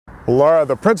Laura,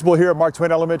 the principal here at Mark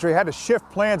Twain Elementary, had to shift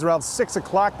plans around 6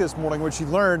 o'clock this morning when she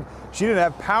learned she didn't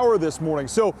have power this morning.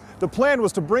 So the plan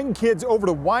was to bring kids over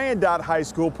to Wyandotte High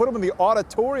School, put them in the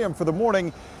auditorium for the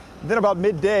morning. Then about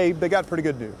midday, they got pretty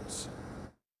good news.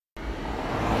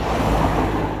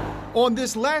 On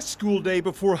this last school day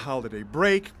before holiday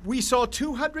break, we saw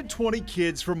 220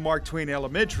 kids from Mark Twain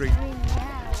Elementary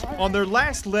on their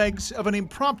last legs of an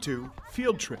impromptu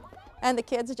field trip. And the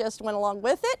kids just went along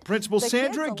with it. Principal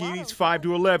Sandra Guide's 5 to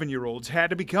 11-year-olds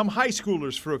had to become high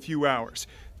schoolers for a few hours.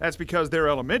 That's because their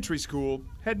elementary school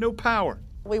had no power.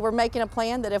 We were making a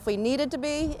plan that if we needed to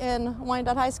be in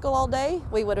Wyandotte High School all day,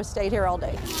 we would have stayed here all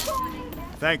day.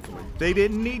 Thankfully, they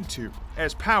didn't need to,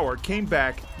 as power came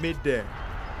back midday.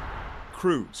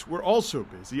 Crews were also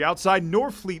busy outside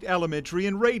Norfleet Elementary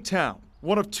in Raytown,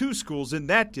 one of 2 schools in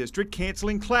that district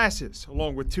canceling classes,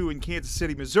 along with 2 in Kansas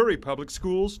City, Missouri public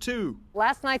schools, too.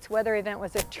 Last night's weather event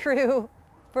was a true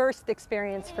first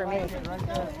experience for me.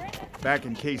 Back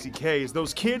in KCK, as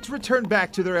those kids return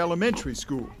back to their elementary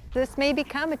school. This may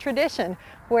become a tradition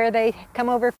where they come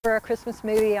over for a Christmas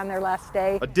movie on their last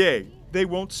day. A day they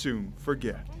won't soon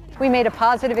forget. We made a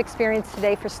positive experience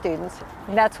today for students,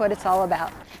 and that's what it's all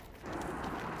about.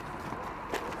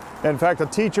 In fact, a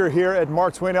teacher here at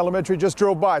Mark Twain Elementary just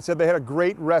drove by, said they had a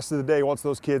great rest of the day once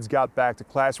those kids got back to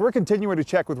class. We're continuing to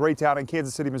check with Raytown and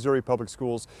Kansas City, Missouri public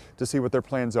schools to see what their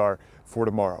plans are for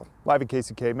tomorrow. Live in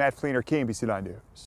KCK, Matt Fleener, KMBC 9 News.